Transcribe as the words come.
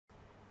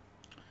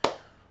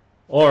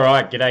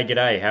Alright,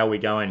 g'day, how we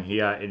going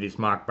here? It is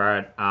Mark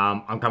Barrett.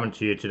 I'm coming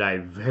to you today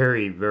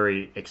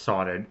very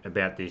excited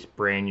about this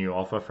brand new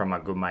offer from my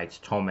good mates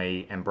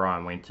Tommy and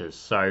Brian Winters.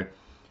 So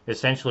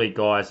essentially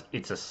guys,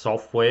 it's a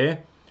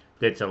software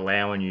that's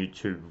allowing you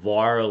to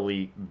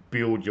virally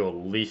build your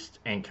list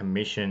and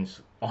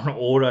commissions on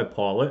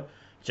autopilot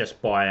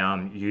just by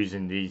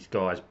using these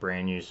guys'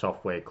 brand new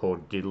software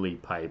called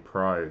DiddlyPay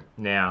Pro.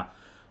 Now,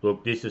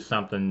 look, this is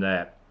something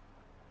that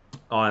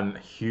I'm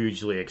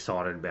hugely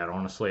excited about.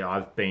 Honestly,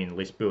 I've been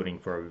list building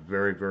for a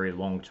very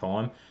long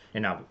time,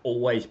 and I've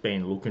always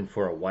been looking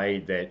for a way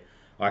that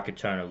I could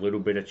turn a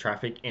little bit of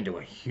traffic into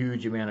a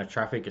huge amount of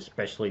traffic,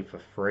 especially for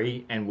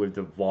free and with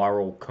the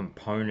viral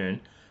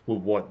component with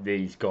what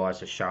these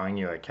guys are showing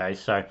you. Okay,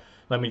 so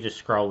let me just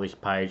scroll this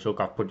page.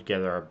 Look, I've put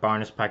together a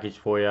bonus package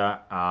for you.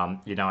 I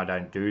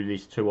don't do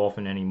this too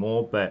often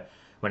anymore, but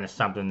when it's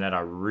something that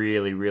I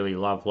really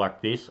love like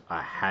this,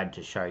 I had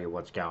to show you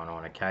what's going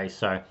on. Okay,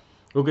 so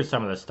look at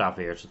some of the stuff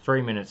here. It's a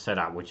 3-minute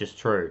setup, which is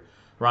true.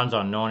 Runs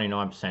on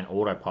 99%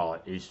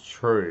 autopilot is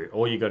true.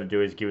 All you got to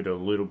do is give it a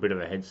little bit of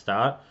a head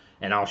start,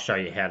 and I'll show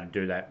you how to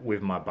do that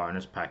with my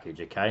bonus package,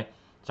 okay?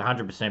 It's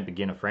 100%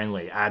 beginner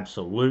friendly,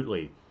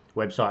 absolutely.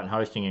 Website and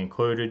hosting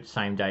included,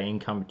 same day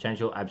income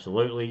potential,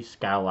 absolutely.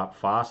 Scale up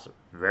fast,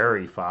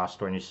 very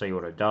fast when you see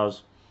what it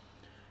does.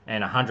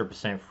 And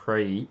 100%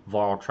 free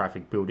viral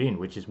traffic built in,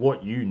 which is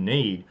what you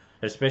need,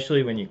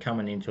 especially when you're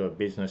coming into a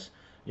business.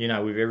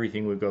 With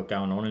everything we've got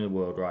going on in the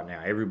world right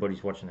now,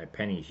 everybody's watching their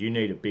pennies. You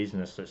need a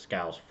business that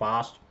scales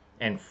fast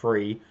and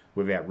free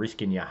without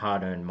risking your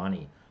hard-earned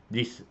money.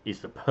 This is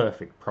the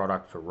perfect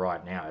product for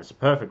right now. It's a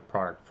perfect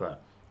product for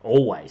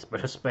always,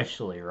 but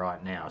especially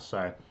right now.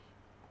 So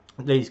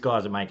these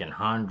guys are making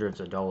hundreds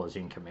of dollars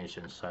in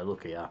commissions. So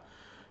look here,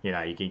 you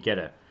can get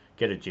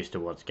a gist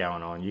of what's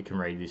going on. You can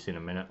read this in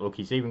a minute. Look,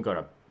 he's even got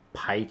a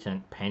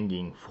patent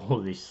pending for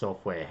this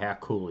software. How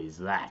cool is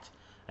that?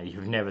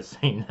 You've never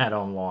seen that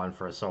online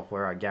for a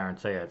software, I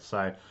guarantee it.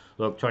 So,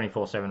 look,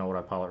 24/7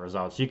 autopilot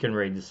results. You can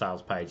read the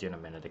sales page in a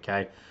minute,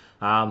 okay?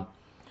 What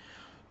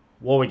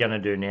we're going to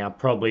do now,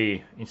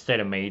 probably instead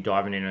of me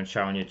diving in and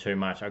showing you too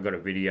much, I've got a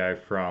video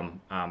from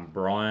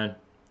Brian,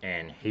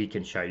 and he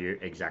can show you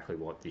exactly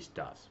what this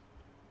does.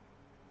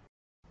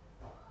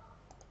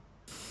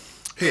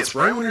 Hey, it's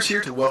Brian Winters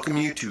here to welcome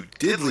you to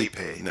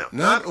DiddlyPay. Now,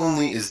 not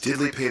only is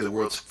DiddlyPay the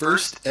world's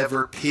first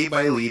ever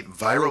pay-by-lead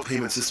viral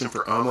payment system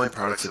for online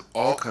products of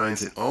all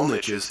kinds and all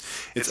niches,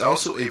 it's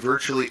also a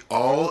virtually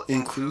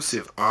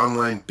all-inclusive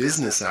online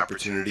business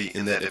opportunity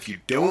in that if you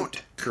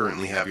don't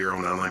currently have your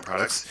own online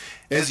products,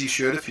 as you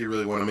should if you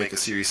really want to make a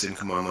serious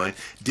income online,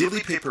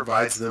 DiddlyPay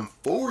provides them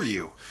for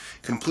you,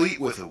 complete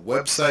with a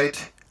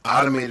website,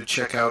 automated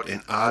checkout,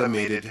 and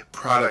automated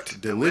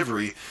product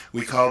delivery.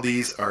 We call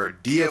these our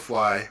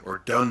DFY, or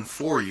done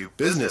for you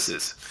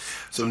businesses.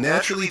 So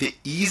naturally, the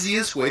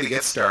easiest way to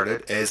get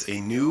started as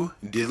a new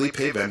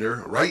DiddlyPay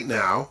vendor right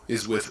now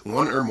is with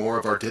one or more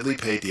of our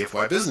DiddlyPay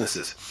DFY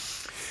businesses.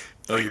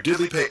 Now, your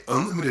DiddlyPay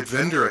Unlimited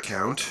vendor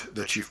account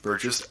that you've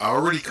purchased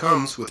already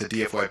comes with a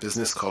DFY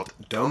business called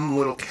Dumb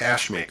Little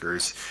Cash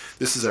Makers.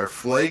 This is our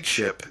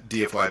flagship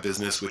DFY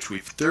business, which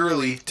we've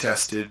thoroughly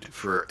tested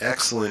for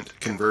excellent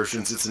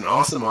conversions. It's an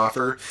awesome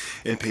offer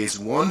and pays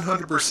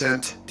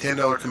 100%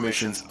 $10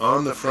 commissions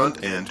on the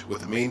front end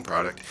with the main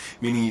product,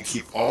 meaning you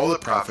keep all the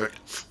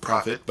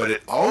profit, but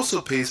it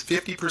also pays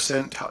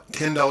 50%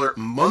 $10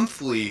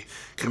 monthly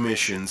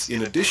commissions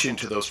in addition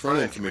to those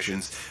front-end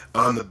commissions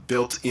on the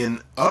built-in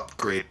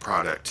upgrade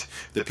product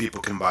that people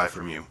can buy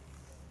from you.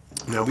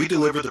 Now, we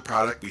deliver the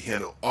product, we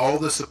handle all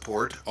the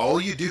support.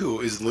 All you do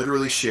is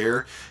literally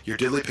share your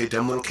DiddlyPay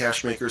Dumb Little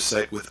Cash Makers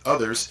site with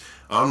others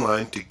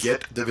online to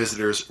get the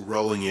visitors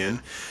rolling in.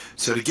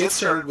 So to get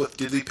started with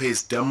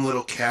DiddlyPay's Dumb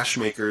Little Cash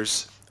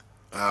Makers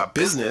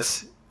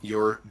business,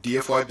 your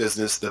DFY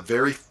business, the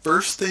very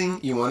first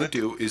thing you want to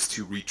do is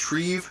to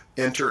retrieve,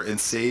 enter, and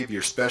save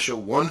your special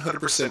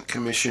 100%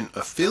 commission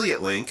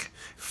affiliate link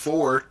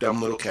for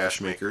Dumb Little Cash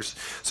Makers.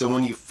 So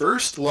when you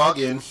first log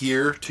in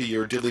here to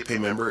your DiddlyPay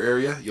member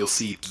area, you'll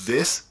see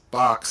this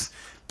box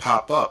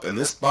pop up. And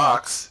this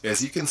box,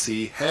 as you can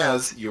see,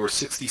 has your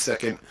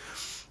 60-second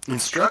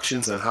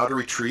instructions on how to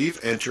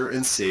retrieve, enter,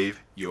 and save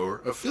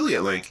your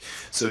affiliate link.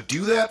 So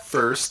do that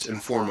first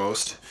and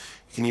foremost.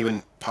 You can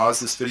even pause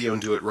this video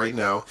and do it right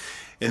now,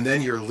 and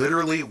then you're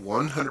literally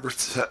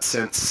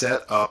 100%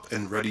 set up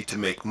and ready to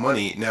make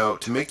money. Now,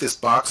 to make this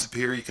box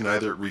appear, you can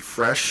either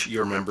refresh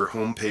your member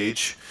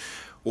homepage,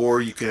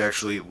 or you can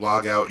actually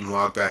log out and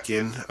log back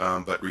in,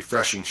 but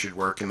refreshing should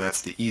work, and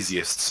that's the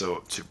easiest.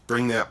 So to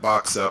bring that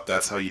box up,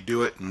 that's how you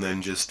do it, and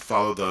then just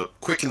follow the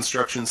quick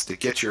instructions to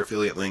get your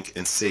affiliate link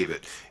and save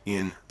it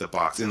in the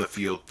box, in the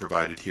field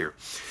provided here.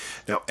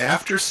 Now,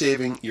 after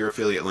saving your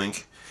affiliate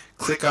link,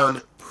 click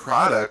on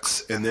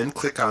Products and then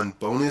click on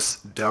Bonus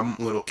Dumb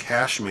Little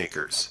Cash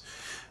Makers.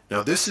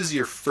 Now, this is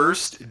your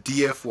first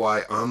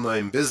DFY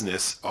online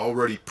business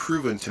already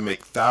proven to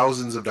make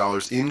thousands of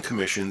dollars in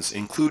commissions,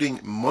 including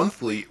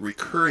monthly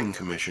recurring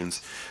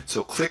commissions.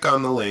 So click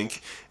on the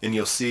link and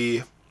you'll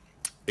see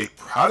a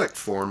product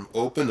form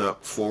open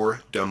up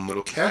for Dumb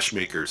Little Cash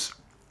Makers.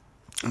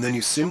 And then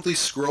you simply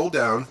scroll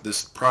down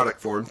this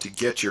product form to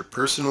get your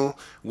personal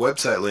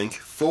website link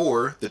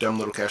for the Dumb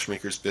Little Cash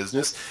Makers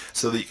business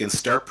so that you can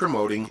start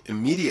promoting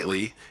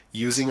immediately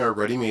using our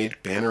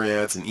ready-made banner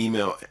ads and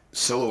email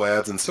solo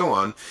ads and so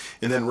on.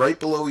 And then right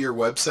below your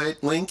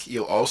website link,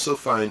 you'll also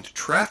find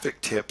traffic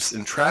tips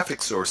and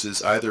traffic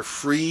sources, either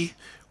free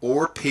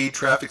or paid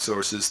traffic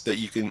sources that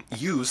you can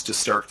use to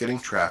start getting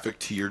traffic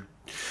to your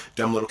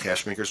Dumb Little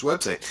Cash Makers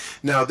website.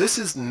 Now, this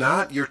is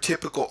not your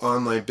typical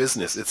online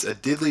business. It's a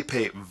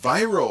DiddlyPay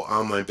viral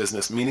online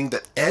business, meaning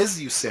that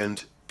as you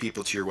send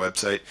people to your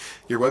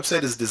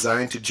website is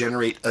designed to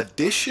generate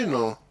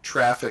additional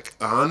traffic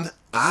on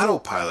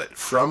autopilot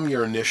from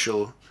your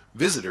initial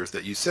visitors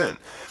that you send.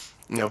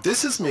 Now,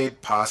 this is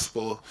made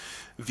possible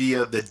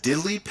via the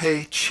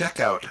DiddlyPay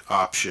checkout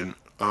option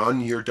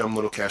on your Dumb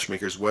Little Cash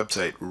Makers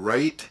website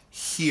right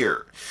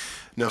here.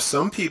 Now,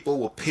 some people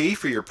will pay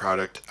for your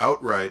product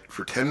outright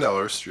for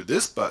 $10 through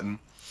this button,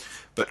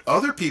 but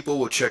other people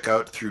will check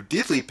out through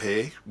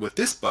DiddlyPay with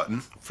this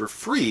button for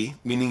free,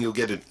 meaning you'll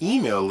get an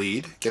email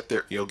lead,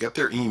 you'll get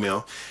their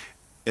email,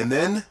 and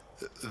then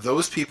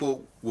those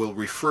people will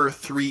refer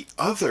 3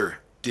 other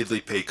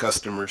DiddlyPay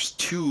customers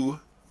to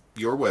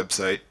your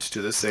website,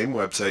 to the same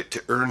website,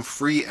 to earn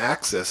free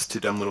access to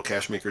Dumb Little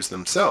Cash Makers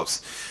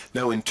themselves.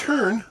 Now, in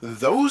turn,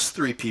 those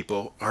 3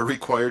 people are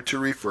required to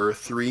refer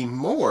 3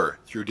 more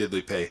through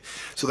DiddlyPay.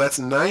 So that's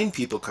 9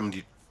 people coming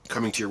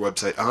to your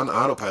website on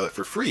autopilot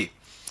for free.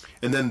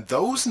 And then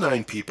those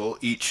 9 people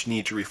each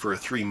need to refer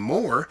 3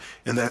 more,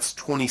 and that's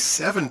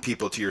 27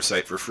 people to your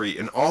site for free.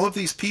 And all of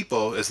these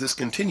people, as this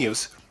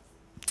continues,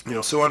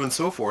 so on and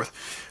so forth,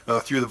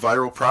 through the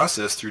viral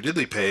process through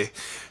DiddlyPay,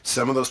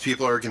 some of those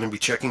people are going to be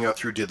checking out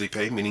through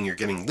DiddlyPay, meaning you're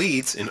getting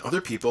leads, and other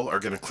people are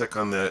going to click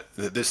on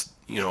this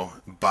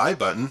buy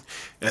button,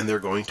 and they're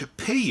going to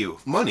pay you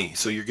money.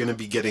 So you're going to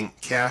be getting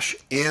cash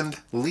and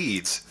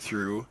leads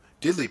through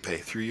DiddlyPay,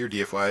 through your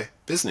DFY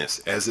business,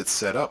 as it's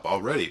set up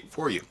already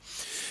for you.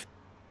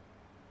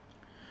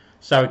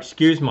 So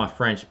excuse my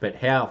French, but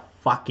how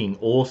fucking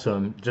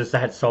awesome does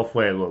that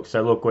software look?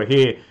 So look, we're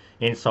here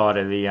inside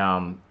of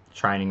the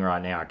training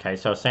right now. Okay,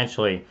 so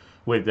essentially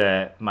with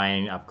the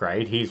main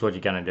upgrade, here's what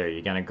you're going to do.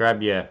 You're going to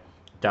grab your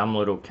Dumb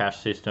Little Cash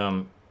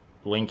System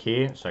link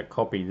here, so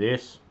copy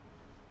this.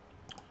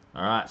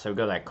 Alright, so we've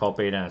got that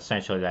copied, and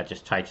essentially that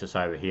just takes us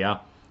over here,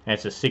 and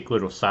it's a sick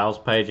little sales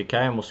page.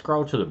 Okay, and we'll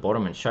scroll to the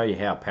bottom and show you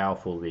how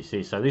powerful this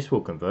is. So this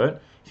will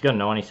convert. He's got a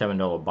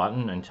 $97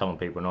 button and telling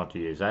people not to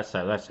use that,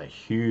 so that's a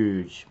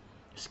huge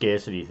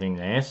scarcity thing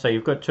there. So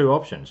you've got 2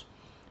 options.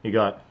 You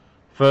got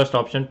first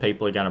option,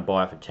 people are going to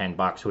buy it for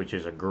 $10, which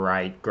is a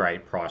great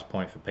price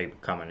point for people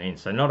coming in.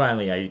 So not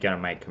only are you going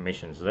to make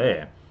commissions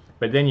there,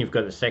 but then you've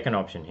got the second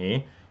option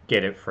here,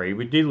 get it free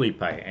with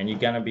DiddlyPay, and you're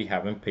going to be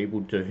having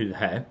people do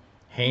that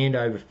hand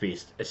over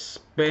fist,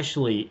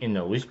 especially in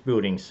the list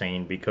building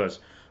scene, because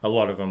a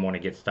lot of them want to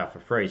get stuff for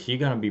free. So you're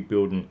going to be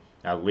building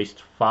a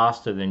list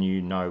faster than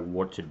you know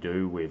what to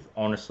do with.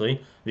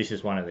 Honestly, this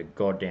is one of the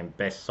goddamn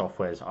best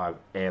softwares I've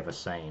ever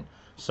seen.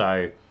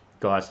 So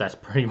guys, that's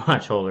pretty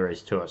much all there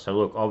is to it. So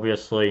look,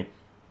 obviously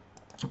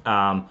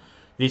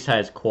this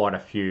has quite a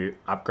few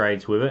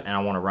upgrades with it, and I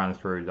want to run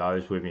through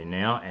those with you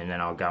now, and then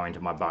I'll go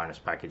into my bonus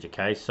package.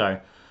 Okay, so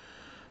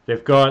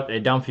they're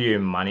done for you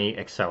money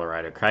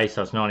accelerator. Okay,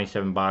 so it's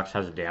 $97,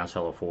 has a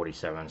downsell of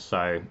 47.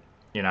 So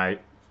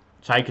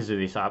takers of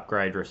this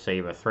upgrade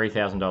receive a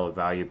 $3,000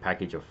 value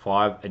package of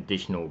 5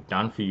 additional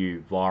done for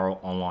you viral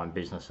online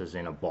businesses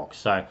in a box.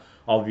 So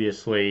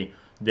obviously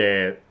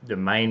the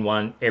main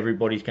one,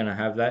 everybody's going to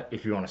have that.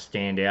 If you want to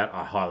stand out,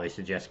 I highly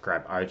suggest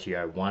grab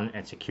OTO 1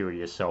 and secure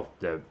yourself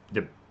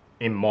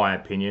in my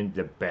opinion,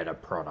 the better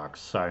products.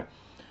 So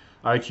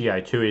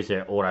OTO 2 is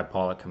their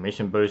autopilot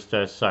commission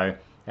booster. So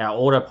our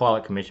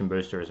autopilot commission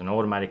booster is an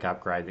automatic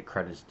upgrade that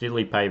credits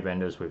DiddlyPay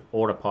vendors with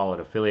autopilot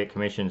affiliate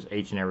commissions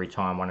each and every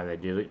time one of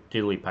their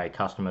DiddlyPay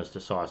customers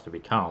decides to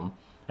become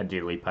a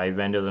DiddlyPay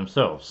vendor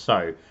themselves.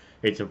 So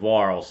it's a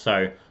viral,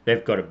 so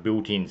they've got a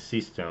built-in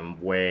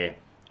system where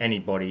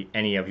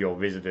any of your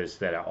visitors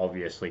that are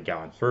obviously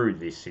going through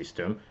this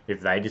system, if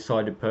they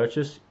decide to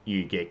purchase,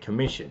 you get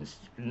commissions.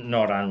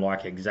 Not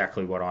unlike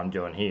exactly what I'm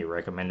doing here,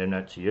 recommending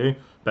it to you,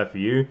 but for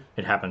you,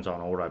 it happens on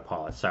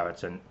autopilot. So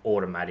it's an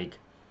automatic,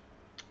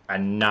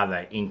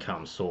 another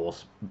income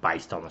source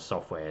based on the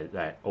software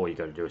that all you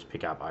got to do is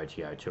pick up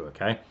OTO2,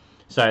 okay?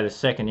 So the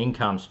second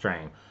income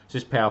stream,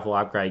 this powerful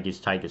upgrade gives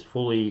takers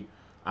fully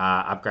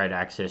upgrade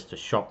access to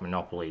Shop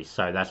Monopoly.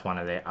 So that's one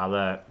of their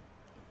other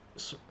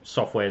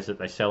softwares that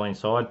they sell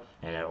inside,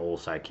 and it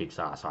also kicks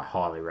ass. I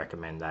highly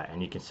recommend that.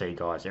 And you can see,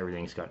 guys,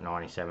 everything's got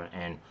 97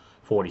 and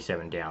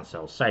 47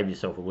 downsells. Save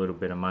yourself a little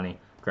bit of money,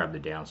 grab the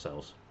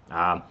downsells.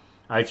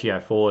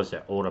 OTO4 is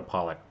the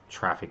autopilot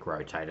traffic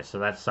rotator, so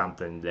that's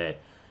something that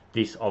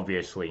this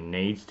obviously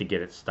needs to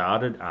get it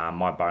started.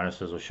 My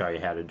bonuses will show you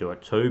how to do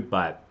it too,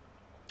 but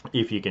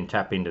if you can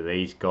tap into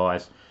these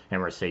guys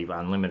and receive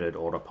unlimited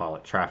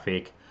autopilot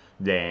traffic,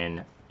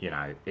 then you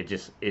know, it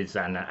just is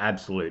an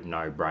absolute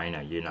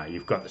no-brainer. You know,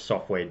 you've got the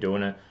software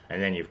doing it, and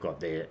then you've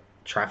got the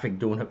traffic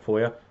doing it for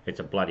you.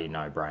 It's a bloody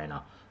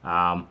no-brainer.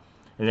 And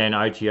then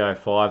OTO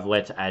 5,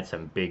 let's add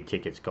some big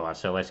tickets, guys.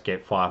 So let's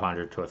get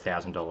 $500 to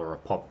 $1,000 a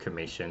pop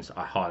commissions.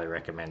 I highly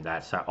recommend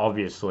that. So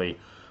obviously,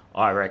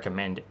 I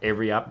recommend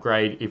every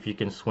upgrade if you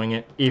can swing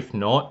it. If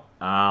not,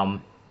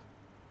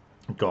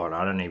 God,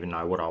 I don't even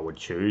know what I would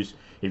choose.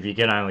 If you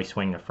can only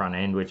swing the front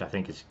end, which I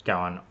think is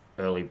going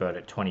early bird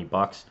at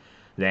 $20,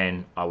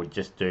 then I would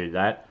just do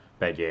that.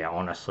 But yeah,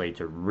 honestly,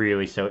 to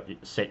really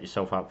set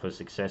yourself up for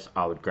success,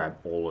 I would grab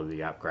all of the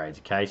upgrades.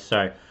 Okay,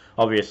 so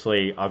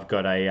obviously I've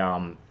got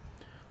a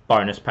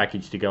bonus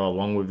package to go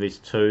along with this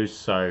too.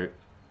 So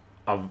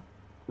I've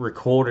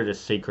recorded a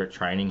secret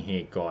training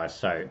here, guys.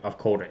 So I've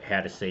called it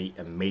How to See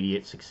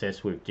Immediate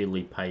Success with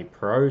DiddlyPay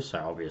Pro. So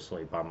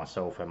obviously by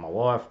myself and my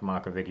wife,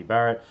 Mark and Vicky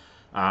Barrett.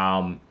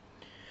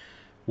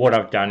 What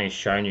I've done is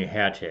shown you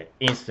how to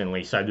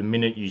instantly, so the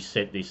minute you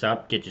set this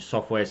up, get your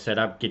software set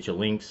up, get your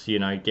links, you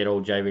know, get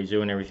all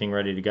JVZoo and everything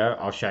ready to go,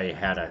 I'll show you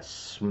how to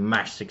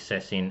smash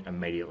success in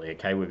immediately,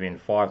 okay? Within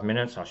 5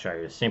 minutes, I'll show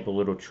you a simple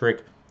little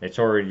trick. It's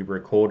already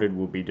recorded,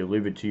 will be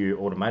delivered to you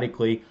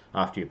automatically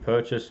after you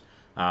purchase.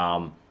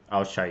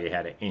 I'll show you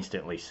how to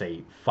instantly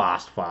see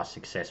fast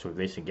success with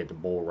this and get the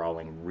ball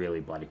rolling really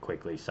bloody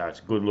quickly. So it's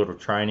a good little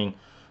training,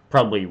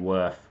 probably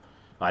worth,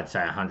 I'd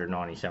say,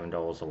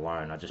 $197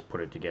 alone. I just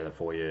put it together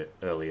for you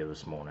earlier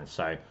this morning.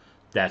 So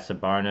that's a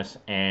bonus.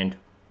 And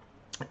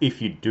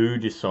if you do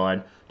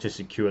decide to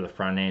secure the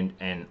front end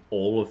and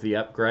all of the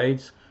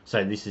upgrades,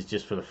 so this is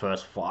just for the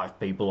first 5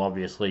 people,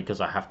 obviously,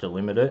 because I have to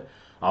limit it,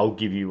 I'll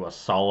give you a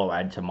solo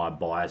add to my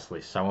buyers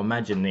list. So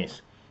imagine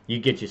this. You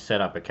get your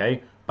setup,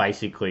 okay?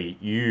 Basically,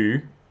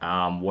 you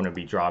want to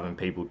be driving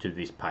people to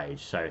this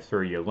page. So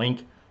through your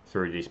link,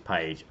 through this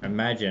page.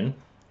 Imagine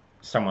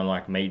someone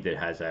like me that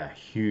has a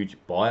huge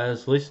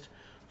buyers list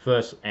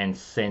first and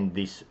send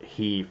this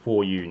here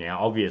for you. Now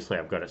obviously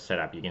I've got it set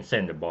up, you can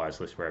send the buyers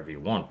list wherever you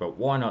want, but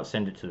why not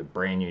send it to the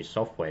brand new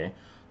software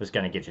that's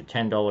going to get you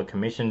 $10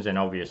 commissions, and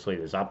obviously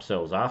there's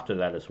upsells after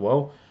that as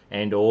well,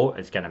 and or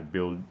it's going to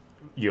build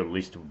your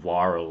list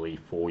virally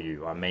for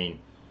you. I mean,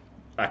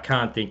 I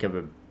can't think of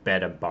a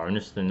better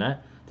bonus than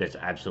that. That's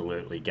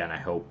absolutely going to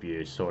help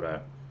you sort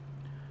of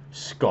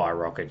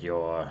skyrocket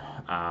your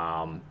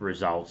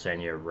results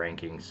and your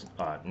rankings,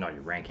 not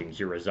your rankings,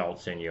 your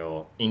results and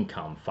your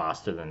income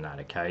faster than that,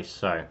 okay?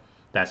 So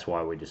that's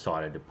why we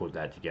decided to put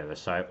that together.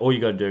 So all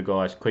you got to do,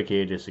 guys, click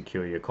here to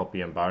secure your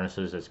copy and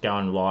bonuses. It's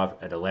going live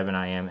at 11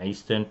 a.m.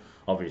 Eastern.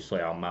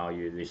 Obviously, I'll mail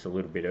you this a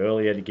little bit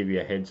earlier to give you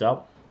a heads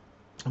up.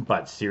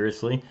 But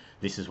seriously,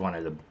 this is one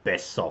of the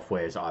best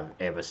softwares I've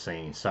ever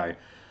seen. So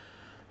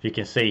you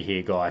can see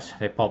here, guys,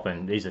 they're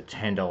popping. These are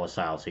 $10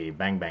 sales here.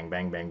 Bang, bang,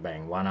 bang, bang,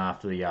 bang. One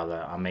after the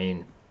other. I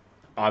mean,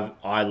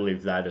 I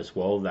live that as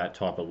well, that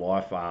type of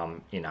life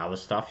in other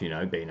stuff, you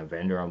know, being a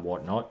vendor and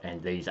whatnot.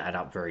 And these add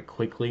up very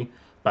quickly.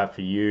 But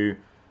for you,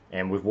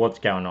 and with what's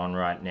going on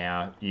right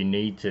now, you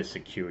need to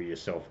secure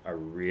yourself a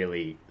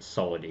really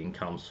solid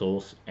income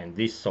source. And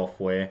this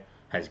software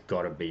has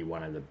got to be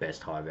one of the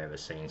best I've ever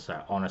seen. So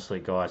honestly,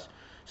 guys,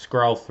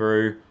 scroll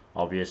through.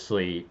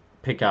 Obviously,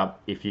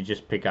 if you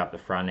just pick up the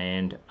front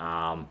end,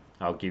 I'll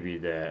give you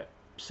the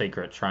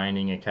secret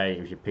training, okay?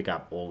 If you pick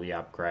up all the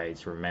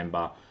upgrades,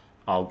 remember,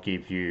 I'll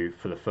give you,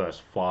 for the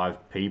first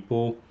 5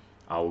 people,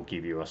 I will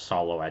give you a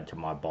solo add to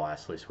my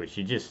bias list, which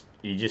you just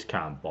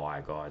can't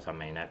buy, guys. I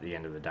mean, at the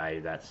end of the day,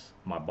 that's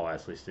my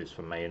bias list is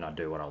for me, and I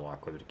do what I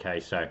like with it,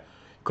 okay? So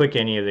click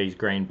any of these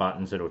green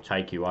buttons, it'll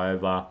take you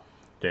over.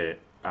 The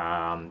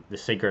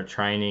secret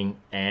training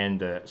and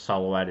the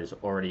solo add is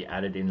already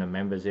added in the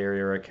members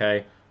area,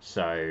 okay?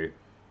 So,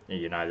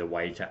 you know, the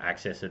way to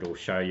access it will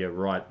show you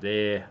right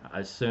there.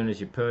 As soon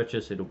as you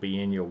purchase, it'll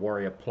be in your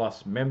Warrior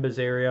Plus members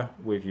area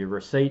with your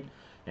receipt.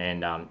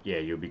 And yeah,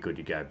 you'll be good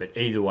to go. But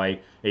either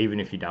way, even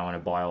if you don't want to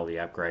buy all the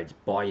upgrades,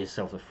 buy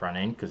yourself the front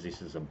end, because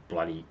this is a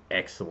bloody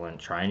excellent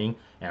training.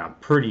 And I'm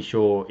pretty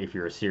sure if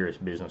you're a serious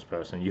business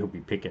person, you'll be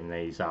picking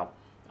these up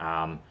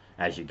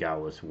as you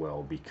go as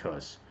well.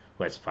 Because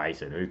let's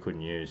face it, who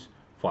couldn't use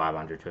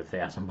 $500 to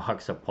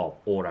 $1,000 a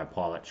pop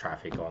autopilot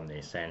traffic on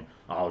this? And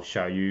I'll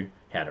show you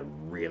how to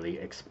really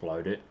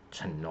explode it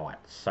tonight.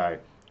 So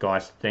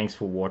guys, thanks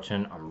for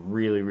watching. I'm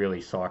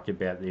really psyched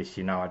about this.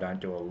 You know, I don't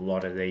do a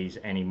lot of these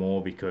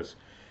anymore because,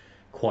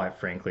 quite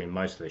frankly,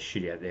 most of the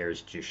shit out there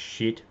is just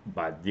shit.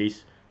 But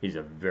this is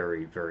a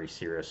very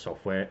serious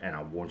software, and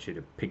I want you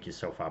to pick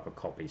yourself up a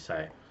copy.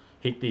 So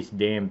hit this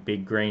damn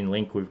big green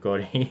link we've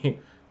got here,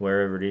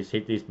 wherever it is.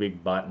 Hit this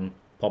big button,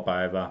 pop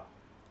over,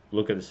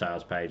 look at the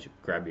sales page,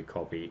 grab your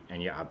copy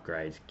and your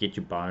upgrades, get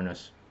your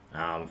bonus,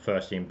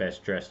 first in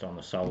best dressed on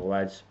the solo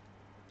ads,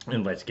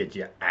 and let's get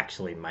you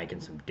actually making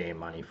some damn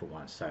money for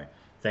once. So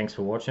thanks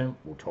for watching.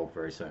 We'll talk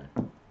very soon.